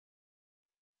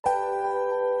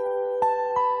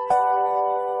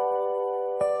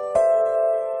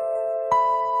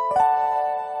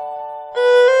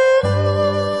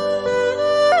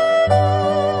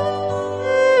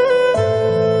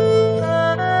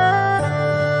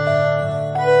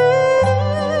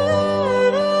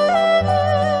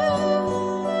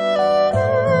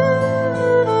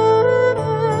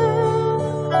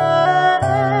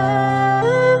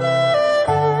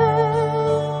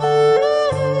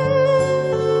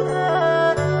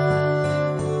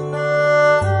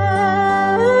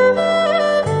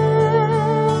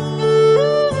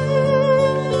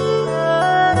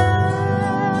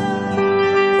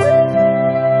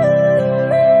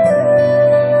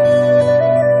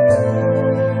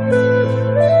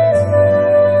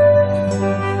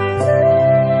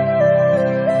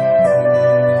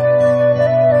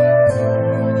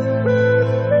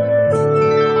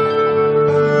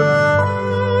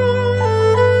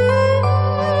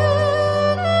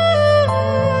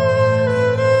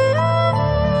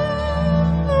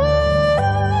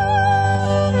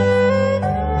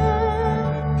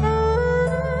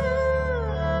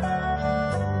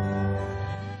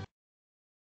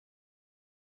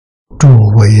诸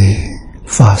位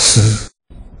法师、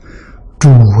诸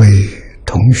位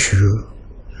同学，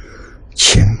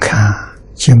请看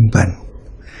经本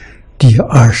第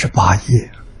28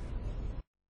页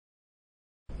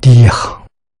第一行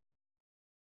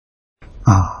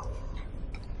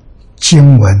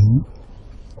经文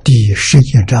第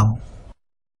11章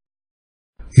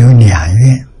有2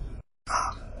愿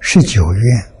19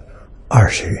愿、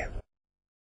20愿，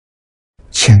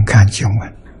请看经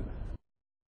文。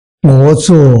我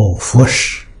作佛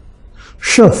时，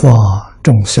十方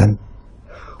众生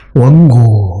闻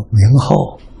我名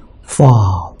号，发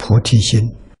菩提心，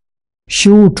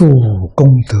修诸功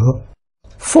德，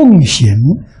奉行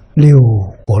六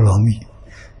波罗蜜，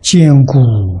坚固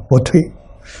不退，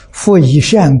复以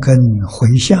善根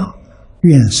迴向，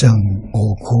愿生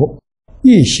我国，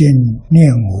一心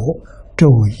念我，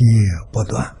昼夜不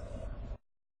断。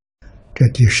这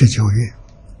第19愿。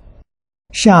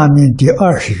下面第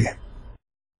20愿。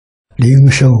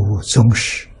临寿终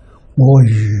时，我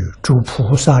与诸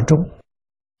菩萨众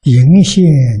迎现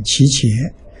其前，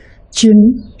经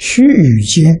须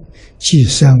臾间，即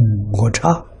生我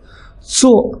刹，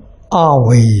作阿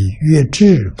惟越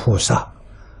致菩萨，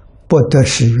不得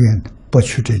是愿，不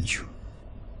取正觉。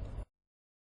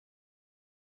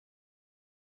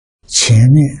前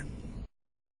面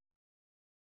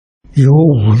有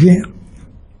5愿，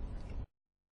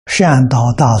善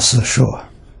导大师说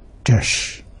这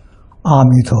是阿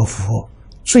弥陀佛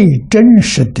最真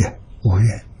实的5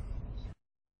愿。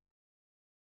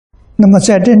那么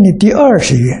在这里第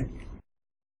20愿，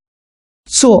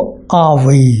作阿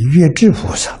惟越致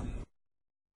菩萨，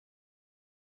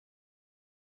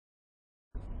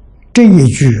这一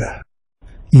句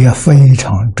也非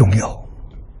常重要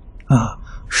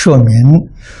说明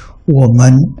我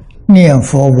们念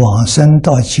佛往生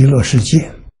到极乐世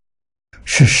界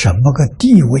是什么个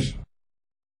地位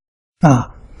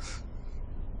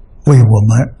为我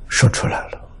们说出来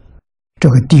了。这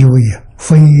个地位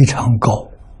非常高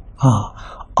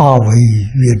阿惟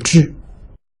越致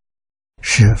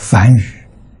是梵语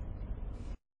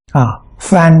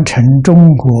翻成中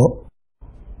国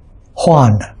话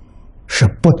呢是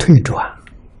不退转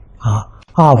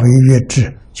阿惟越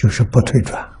致就是不退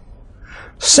转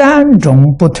，3种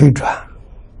不退转，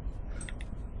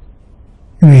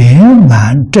圆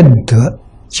满正德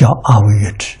叫阿惟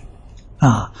越致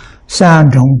3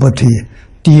种不退，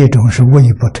第一种是位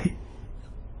不退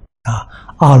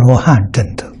阿罗汉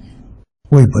正德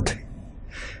位不退，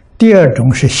第二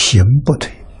种是行不退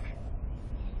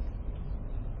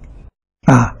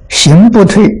行不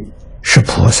退是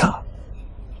菩萨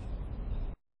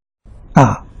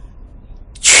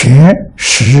全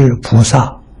实菩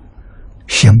萨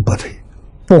行不退，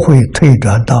不会退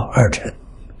转到2乘。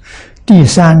第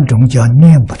3种叫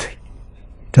念不退，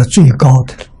这最高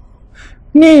的了，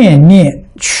念念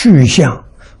去向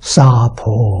沙婆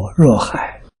若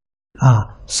海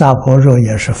沙婆若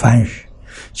也是梵语，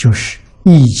就是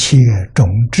一切种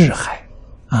智海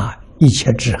一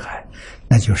切智海，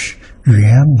那就是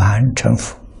圆满成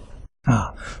佛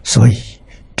所以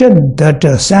证得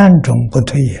这3种不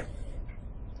退也，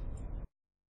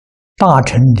大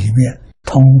乘里面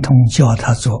统统叫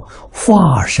他做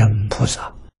化身菩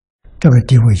萨，这个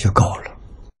地位就高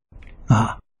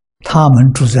了他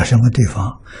们住在什么地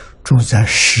方？住在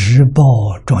十报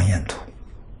庄严土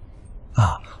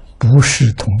不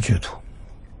是同居土。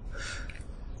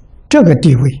这个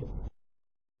地位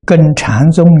跟禅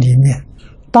宗里面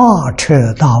大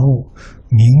彻大悟、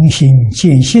明心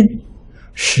见性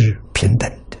是平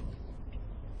等的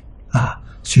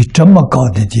所以这么高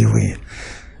的地位，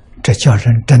这叫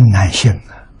人真难信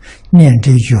念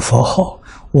这句佛号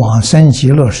往生极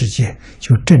乐世界，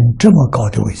就证这么高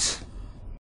的位置。